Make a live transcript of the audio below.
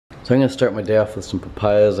So I'm gonna start my day off with some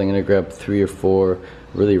papayas. I'm gonna grab 3 or 4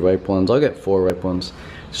 really ripe ones. I'll get 4 ripe ones.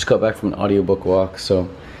 Just got back from an audiobook walk, so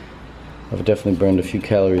I've definitely burned a few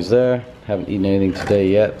calories there. Haven't eaten anything today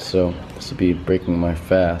yet, so this will be breaking my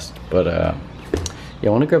fast. But yeah, I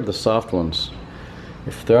wanna grab the soft ones.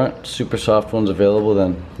 If there aren't super soft ones available,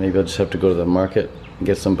 then maybe I'll just have to go to the market and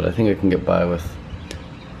get some, but I think I can get by with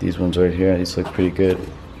these ones right here. These look pretty good.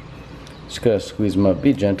 Just gotta squeeze them up.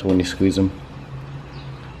 Be gentle when you squeeze them.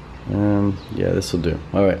 Yeah, this will do.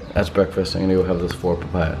 Alright, that's breakfast. I'm gonna go have those 4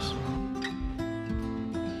 papayas.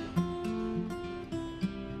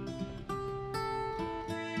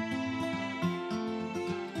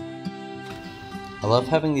 I love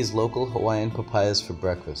having these local Hawaiian papayas for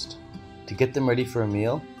breakfast. To get them ready for a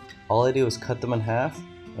meal, all I do is cut them in half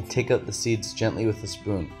and take out the seeds gently with a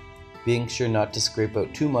spoon, being sure not to scrape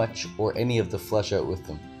out too much or any of the flesh out with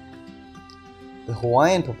them. The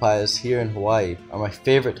Hawaiian papayas here in Hawaii are my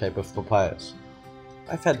favorite type of papayas.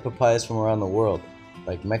 I've had papayas from around the world,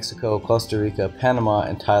 like Mexico, Costa Rica, Panama,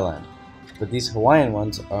 and Thailand, but these Hawaiian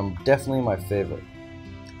ones are definitely my favorite.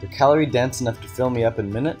 They're calorie dense enough to fill me up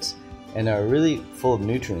in minutes and are really full of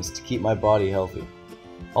nutrients to keep my body healthy.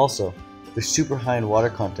 Also, they're super high in water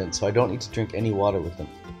content, so I don't need to drink any water with them.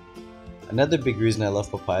 Another big reason I love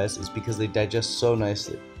papayas is because they digest so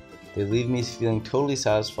nicely. They leave me feeling totally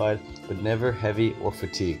satisfied, but never heavy or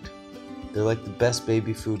fatigued. They're like the best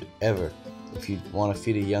baby food ever if you want to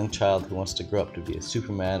feed a young child who wants to grow up to be a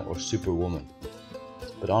Superman or Superwoman.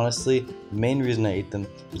 But honestly, the main reason I eat them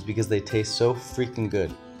is because they taste so freaking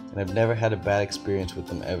good, and I've never had a bad experience with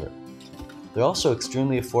them ever. They're also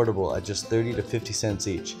extremely affordable at just 30 to 50 cents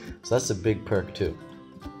each, so that's a big perk too.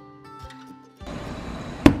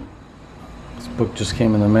 This book just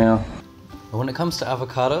came in the mail. And when it comes to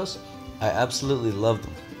avocados, I absolutely love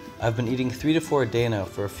them. I've been eating 3 to 4 a day now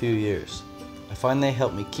for a few years. I find they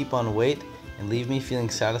help me keep on weight and leave me feeling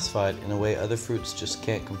satisfied in a way other fruits just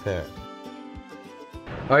can't compare.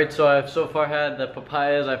 Alright, so I've so far had the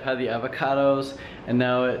papayas, I've had the avocados, and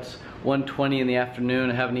now it's 1:20 in the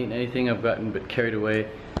afternoon. I haven't eaten anything. I've gotten a bit carried away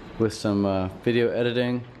with some video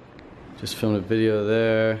editing. Just filmed a video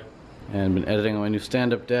there and been editing on my new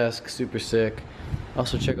stand-up desk. Super sick.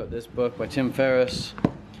 Also check out this book by Tim Ferriss.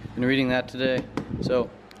 Been reading that today. So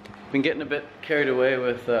been getting a bit carried away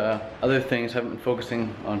with other things. Haven't been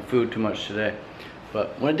focusing on food too much today.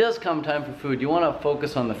 But when it does come time for food, you want to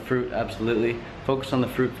focus on the fruit, absolutely. Focus on the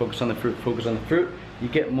fruit, focus on the fruit, focus on the fruit. You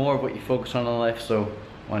get more of what you focus on in life, so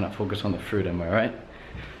why not focus on the fruit, am I right?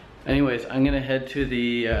 Anyways, I'm gonna head to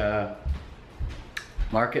the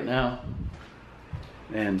market now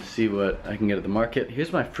and see what I can get at the market.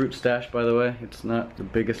 Here's my fruit stash, by the way. It's not the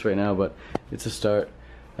biggest right now, but it's a start.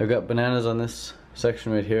 I've got bananas on this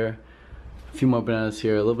section right here. A few more bananas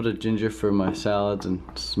here, a little bit of ginger for my salads and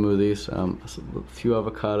smoothies, a few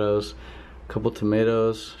avocados, a couple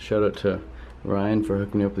tomatoes. Shout out to Ryan for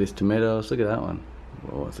hooking me up with these tomatoes. Look at that one.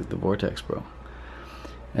 Whoa, it's like the Vortex, bro.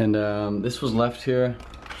 And this was left here.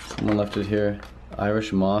 Someone left it here.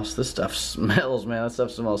 Irish moss. This stuff smells, man. That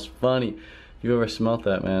stuff smells funny. If you've ever smelt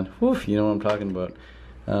that, man, whew, you know what I'm talking about.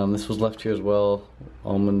 This was left here as well.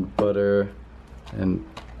 Almond butter and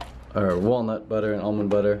walnut butter and almond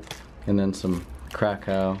butter, and then some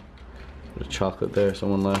Krakow. Bit of chocolate there.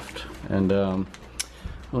 Someone left, and oh,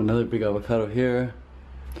 another big avocado here.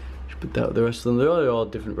 Should put that with the rest of them. They're all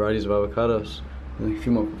different varieties of avocados. And a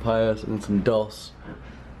few more papayas, and then some dulse.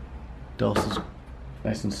 Dulse is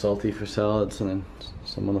nice and salty for salads, and then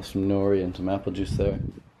someone left some nori and some apple juice there.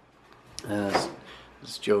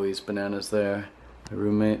 There's Joey's bananas there, my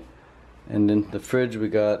roommate. And in the fridge we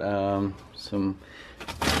got some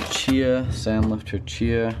chia. Sam left her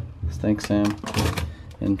chia. Thanks, Sam.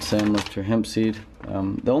 And Sam left her hemp seed.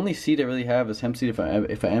 The only seed I really have is hemp seed if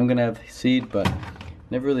I am gonna have seed, but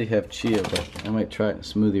never really have chia, but I might try it in a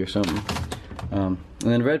smoothie or something. And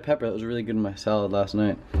then red pepper, that was really good in my salad last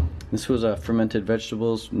night. This was fermented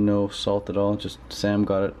vegetables, no salt at all, just Sam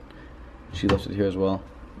got it. She left it here as well.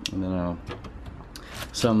 And then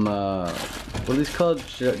some, what are these called?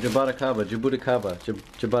 Jabuticaba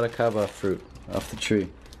fruit off the tree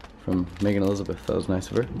from Megan Elizabeth. That was nice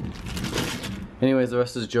of her. Anyways, the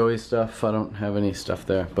rest is Joey's stuff. I don't have any stuff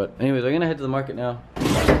there. But anyways, I'm gonna head to the market now.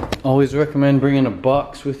 Always recommend bringing a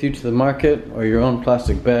box with you to the market or your own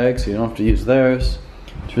plastic bag so you don't have to use theirs.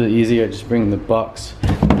 It's really easy. I just bring the box.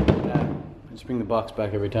 Bring the box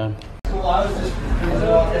back every time.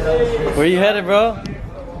 Where you headed, bro?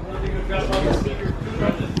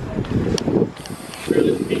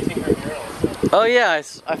 Oh yeah,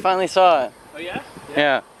 I finally saw it. Oh yeah?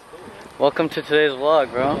 Yeah. Welcome to today's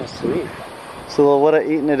vlog, bro. Oh, sweet. It's So what I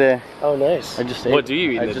eaten today? Oh, nice. I just What do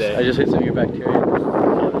you eat today? I just ate some of your bacteria.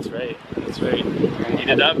 Oh, that's right. That's right. Eat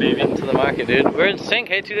it up, baby. To the market, dude. We're in sync.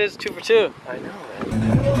 Hey, 2 days, 2 for 2. I know,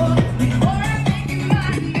 man.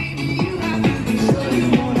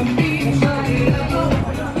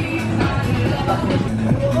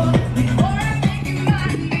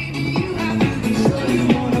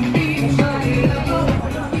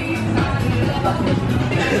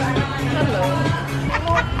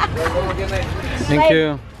 Thank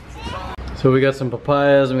you. So we got some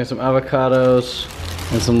papayas, and we got some avocados,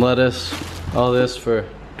 and some lettuce. All this for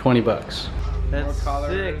 20 bucks. That's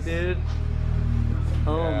sick, dude.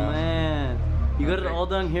 Oh man. You got it all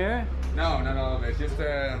done here? No, not all of it. Just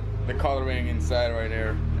the coloring inside right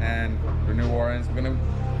there, and the new orange. We're gonna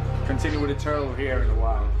continue with the turtle here in a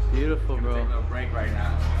while. Beautiful, bro. Take a little break right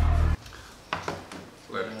now.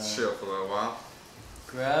 Let it chill for a little while.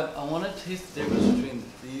 I want to taste the difference between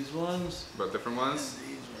these ones But different ones. and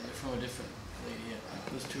these ones. They're from a different lady.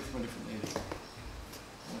 Yeah. Those 2 from a different lady.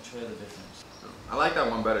 I want to try the difference. I like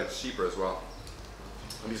that one better. It's cheaper as well.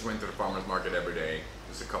 I just went to the farmer's market every day,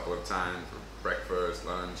 just a couple of times for breakfast,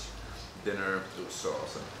 lunch, dinner. It was so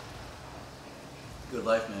awesome. Good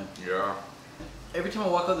life, man. Yeah. Every time I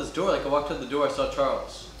walk out this door, like I walked out the door, I saw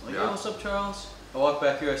Charles. I'm like, Yeah. hey, what's up, Charles? I walk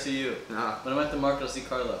back here, I see you. Yeah. When I'm at the market, I see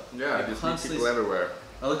Carla. Yeah. Like, Just meet people everywhere.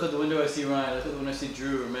 I look out the window, I see Ryan. I look out the window, I see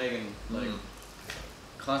Drew or Megan. Like,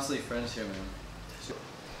 constantly friends here, man.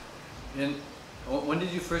 And when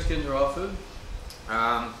did you first get into raw food?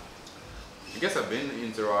 I guess I've been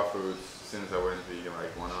into raw foods since I went vegan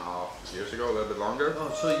like 1.5 years ago, a little bit longer.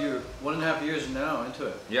 Oh, so you're 1.5 years now into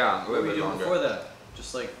it. Yeah, a What little were you bit doing longer. before that?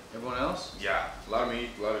 Just like everyone else? Yeah, a lot of meat,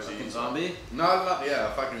 a lot of Fucking cheese. zombie? No,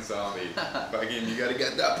 yeah, fucking zombie. Fucking, you gotta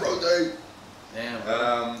get that protein. Damn.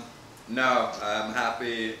 Bro. No, I'm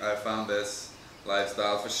happy I found this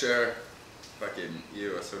lifestyle for sure. Fucking,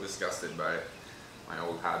 you are so disgusted by my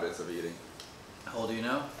old habits of eating. How old are you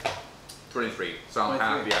now? 23, so I'm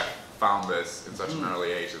 23. happy I found this in such an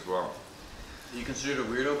early age as well. Are you considered a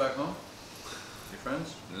weirdo back home? Your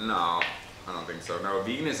friends? No, I don't think so. No,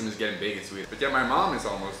 veganism is getting big in Sweden. But yeah, my mom is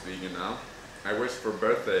almost vegan now. I wished for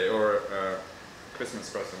birthday or Christmas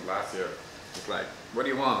present last year. It's like, what do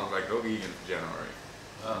you want? I was like, go vegan for January.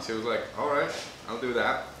 Oh. And she was like, alright, I'll do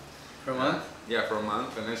that. For a month? Yeah, for a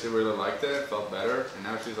month. And then she really liked it, felt better, and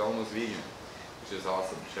now she's almost vegan. Which is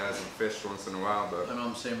awesome. She has some fish once in a while, but... My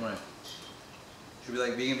mom's the same way. She'll be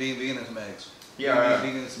like vegan, and some eggs. Yeah,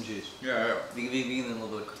 Vegan, and some cheese. Yeah. Vegan, and a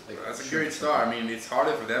little bit of like, That's a sugar great start. I mean, it's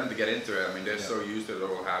harder for them to get into it. I mean, they're so used to the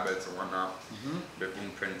old habits and whatnot. They're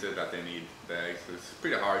imprinted that they need the eggs. It's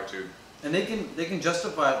pretty hard to... And they can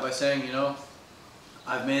justify it by saying, you know,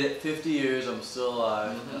 I've made it 50 years, I'm still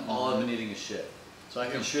alive, and all I've been eating is shit. So I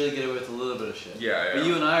can surely get away with a little bit of shit. Yeah. But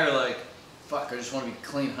you and I are like, fuck, I just want to be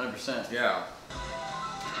clean 100%. Yeah.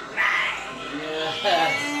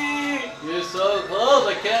 Yes! You're so close,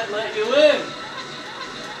 I can't let you in!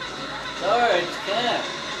 Sorry, I just can't.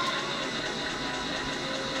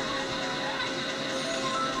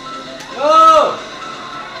 No!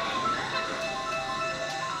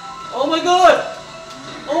 Oh my god!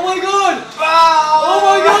 Oh my god! Oh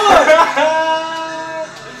my god!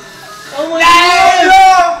 Oh my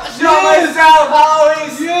god! Shot myself,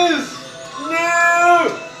 Hollies! Yes!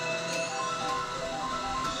 No!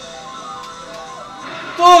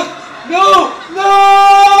 Fuck! No! No!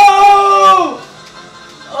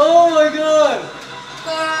 Oh my god!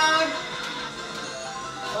 Fuck!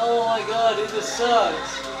 Oh my god, it just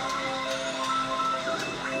sucks.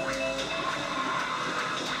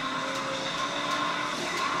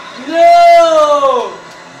 No!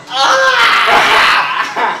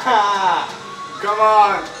 Come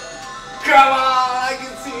on! Come on! I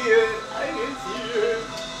can see it! I can see it!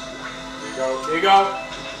 Here you go. Here you go.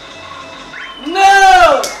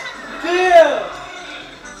 No! Damn!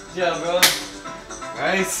 Yeah, bro.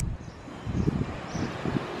 Nice.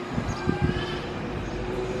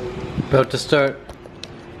 About to start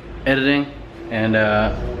editing, and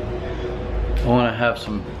I want to have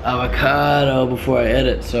some avocado before I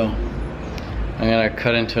edit, so I'm gonna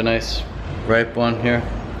cut into a nice ripe one here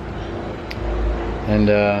and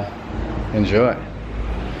enjoy.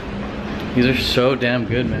 These are so damn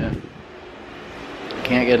good, man.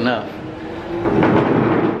 Can't get enough.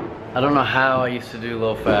 I don't know how I used to do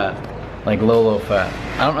low fat, like low fat.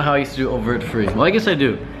 I don't know how I used to do overt free. Well, I guess I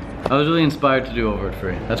do. I was really inspired to do overt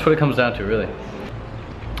free. That's what it comes down to, really.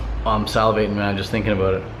 Oh, I'm salivating, man, just thinking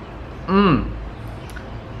about it.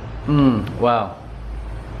 Wow.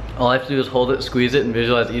 All I have to do is hold it, squeeze it, and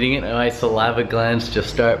visualize eating it, and my saliva glands just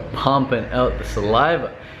start pumping out the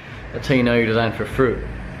saliva. That's how you know you're designed for fruit.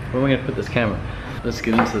 Where am I gonna put this camera? let's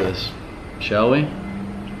get into this, shall we? You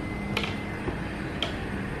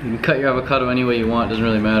can cut your avocado any way you want, doesn't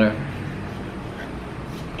really matter.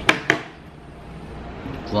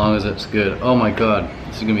 As long as it's good. Oh my god,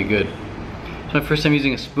 this is gonna be good. It's my first time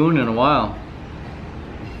using a spoon in a while.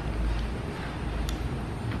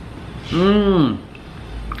 Mmm.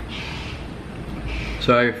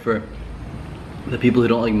 Sorry for the people who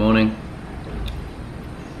don't like moaning.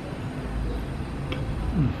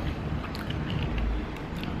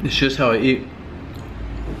 It's just how I eat.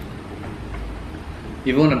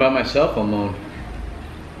 Even when I'm by myself, I'll moan.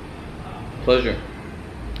 Pleasure.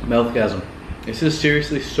 Mouthgasm. This is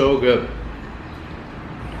seriously so good.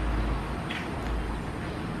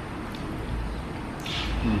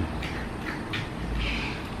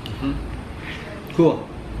 Cool.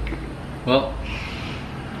 Well,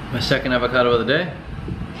 my second avocado of the day,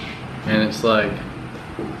 and it's like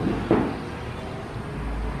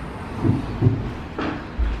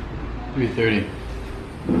 $3.30.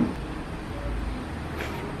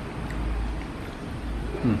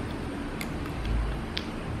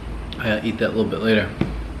 I'll eat that a little bit later.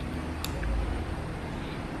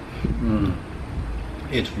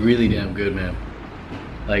 It's really damn good, man.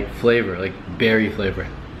 Like flavor, like berry flavor.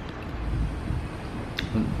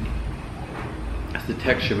 That's the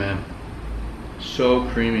texture, man. So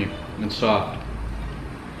creamy and soft.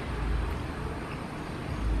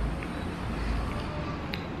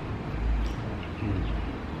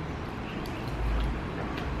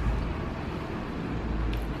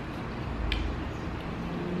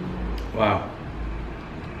 Wow.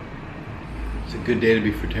 It's a good day to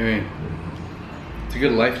be fruitarian. It's a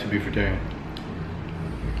good life to be fruitarian.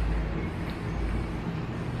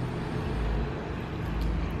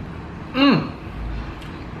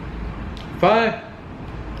 If I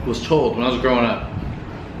was told when I was growing up,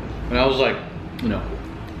 when I was like, you know,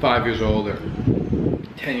 5 years old or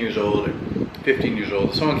 10 years old or 15 years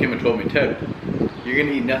old, someone came and told me, Ted, you're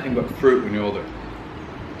gonna eat nothing but fruit when you're older.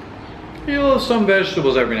 You'll have some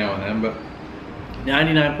vegetables every now and then, but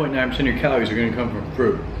 99.9% of your calories are gonna come from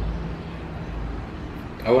fruit.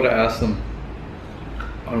 I would have asked them,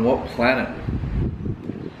 on what planet?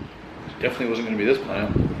 Definitely wasn't gonna be this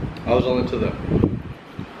planet. I was all into the,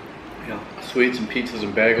 you know, sweets and pizzas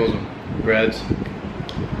and bagels and breads.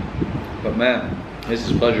 But man, this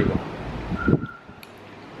is pleasurable.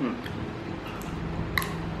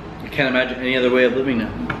 I can't imagine any other way of living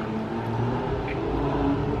now.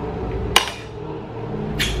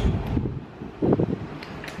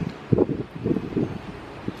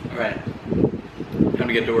 Alright, time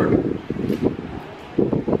to get to work.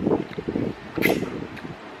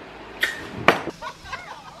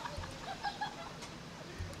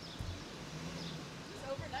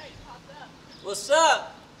 What's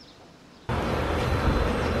up?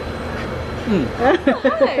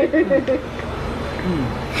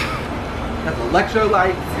 That's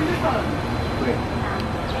electrolytes.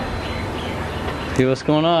 Hey, what's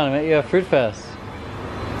going on? I met you at Fruit Fest.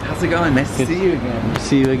 How's it going? Nice to see you again.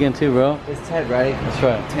 See you again too, bro. It's Ted, right? That's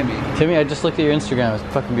right. Timmy. Timmy, I just looked at your Instagram. It's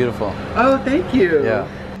fucking beautiful. Oh, thank you. Yeah.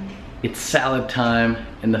 It's salad time,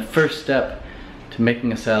 and the first step to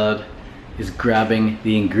making a salad is grabbing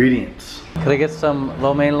the ingredients. Could I get some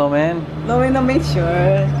lo mein lo mein? Lo mein,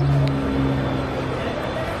 sure.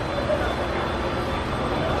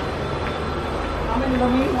 How many lo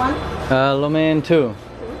mein? One? Lo mein 2.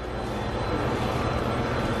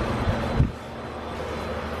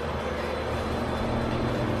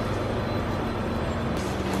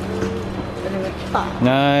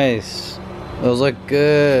 Nice. Those look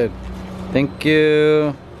good. Thank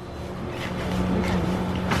you.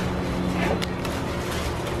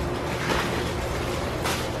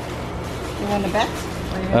 You want a bag?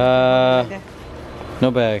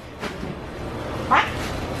 No bag. What?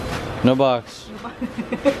 No box.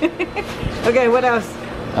 Okay, what else?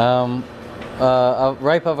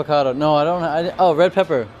 Ripe avocado. No, I don't. Oh, red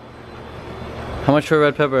pepper. How much for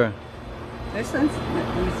red pepper? This one?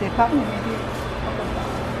 Let me see. Probably maybe.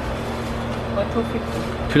 Or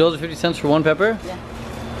 $2.50. $2.50 for one pepper? Yeah.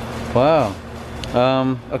 Wow.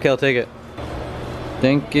 Okay, I'll take it.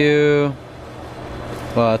 Thank you.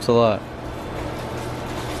 Wow, that's a lot.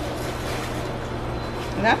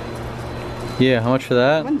 Enough? Yeah, how much for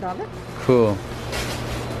that? $1. Cool.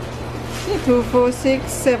 Yeah, 2, 4, 6,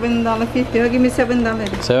 $7.50. Give me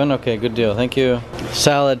 $7. 7? Okay, good deal. Thank you.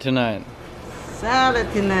 Salad tonight.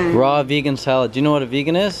 Salad tonight. Raw vegan salad. Do you know what a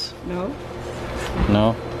vegan is? No.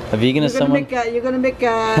 No? A vegan is someone... You're gonna make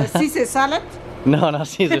a Caesar salad? No, not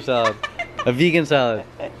Caesar salad. A vegan salad.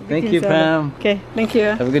 Thank you, Pam. Okay, thank you.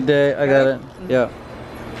 Have a good day. I got it. Yeah.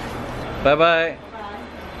 Bye-bye. Bye.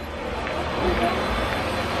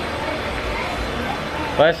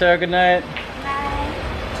 Bye, Sarah. Good night.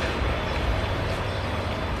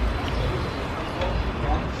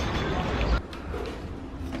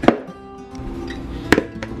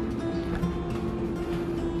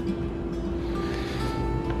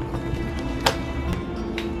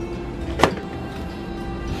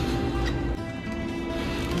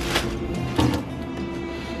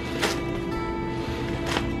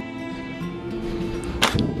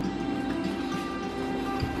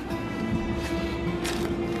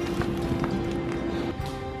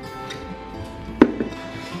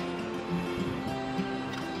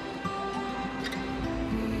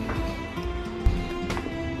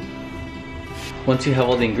 Once you have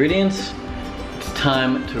all the ingredients, it's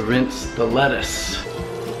time to rinse the lettuce.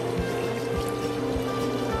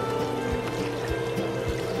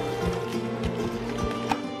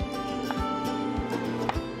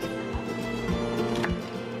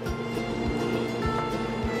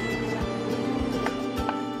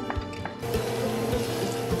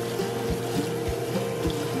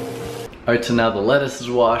 Alright, so now the lettuce is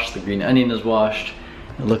washed, the green onion is washed.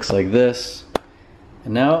 It looks like this.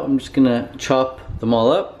 And now I'm just gonna chop them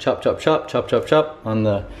all up, chop, chop, chop, chop, chop, chop on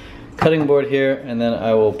the cutting board here, and then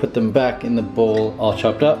I will put them back in the bowl all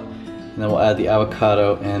chopped up, and then we'll add the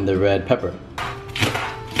avocado and the red pepper.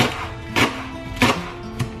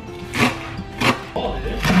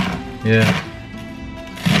 Yeah.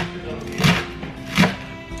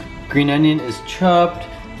 Green onion is chopped,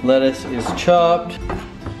 lettuce is chopped.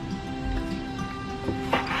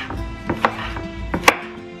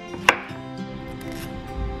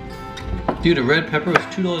 Dude, a red pepper was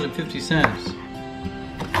 $2.50. That's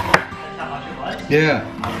how much it was? Yeah.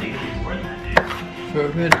 I think it'd be more than that, dude. For a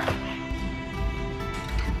red.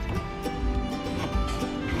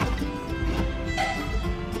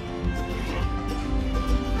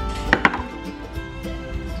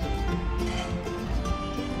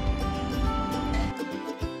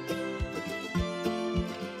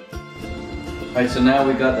 Alright, so now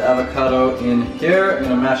we got the avocado in here. I'm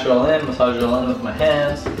gonna mash it all in, massage it all in with my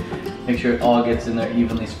hands. Make sure it all gets in there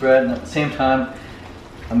evenly spread, and at the same time,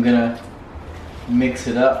 I'm gonna mix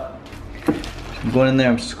it up. I'm going in there,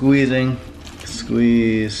 I'm squeezing,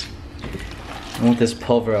 squeeze. I want this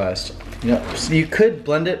pulverized. You know, so you could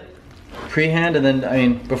blend it pre-hand and then, I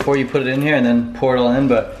mean, before you put it in here and then pour it all in,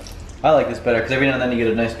 but I like this better because every now and then you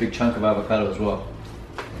get a nice big chunk of avocado as well.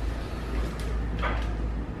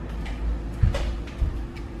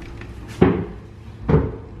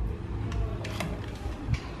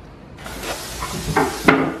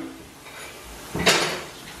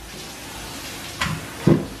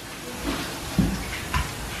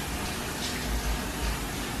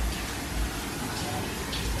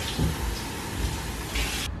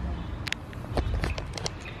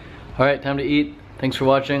 All right, time to eat. Thanks for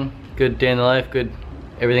watching. Good day in the life, good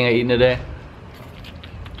everything I eat in a day.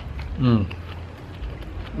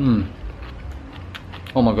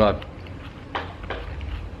 Oh my God.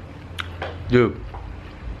 Dude,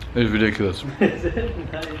 it's ridiculous. Is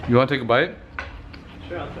it? Nice. You wanna take a bite?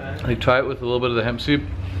 Sure, I'll try it. Like try it with a little bit of the hemp seed.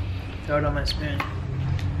 Throw it on my spoon.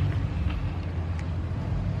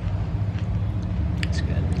 It's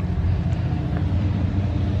good.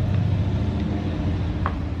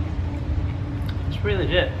 It's pretty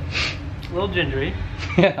legit. A little gingery,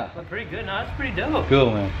 Yeah. but pretty good. No, that's pretty dope.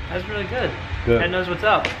 Cool, man. That's really good. Good. That knows what's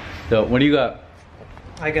up. So, what do you got?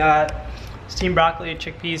 I got steamed broccoli,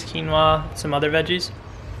 chickpeas, quinoa, some other veggies.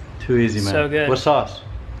 Too easy, man. So good. What sauce?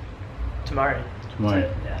 Tamari. Tamari.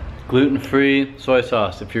 That's it, yeah. Gluten-free soy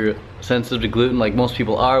sauce. If you're sensitive to gluten, like most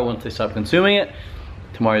people are once they stop consuming it,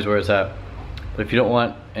 tamari's where it's at. But if you don't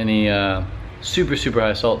want any super, super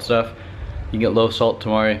high salt stuff, you can get low salt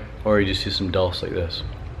tamari, or you just use some dulse like this.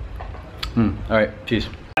 All right, cheese.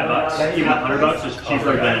 $5, even $100 is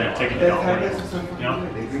cheaper than a ticket to California. You know?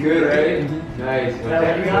 It's good, right? Nice. It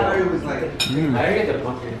was like, I get the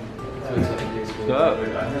pumpkin. So it's like this. What's up? I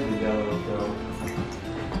had the yellow, so.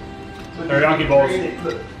 Teriyaki bowls.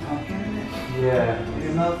 Yeah.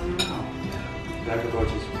 It melts around. That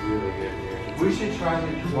approach is really good here. We should try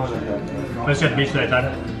one of them. Let's get beach today, Todd.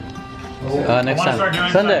 Next I wanna start time.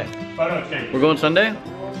 doing Sunday. some photo exchange. We're going Sunday?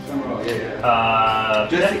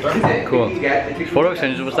 Cool. Photo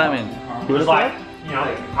exchanges, what's that mean? It's like, you know,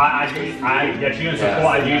 I get you in some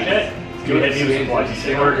cool IG shit. You hit me with some cool IG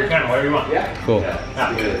shit. Or your camera, whatever you want. Cool. Yeah.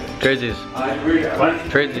 Crazies. What?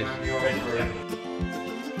 Crazies.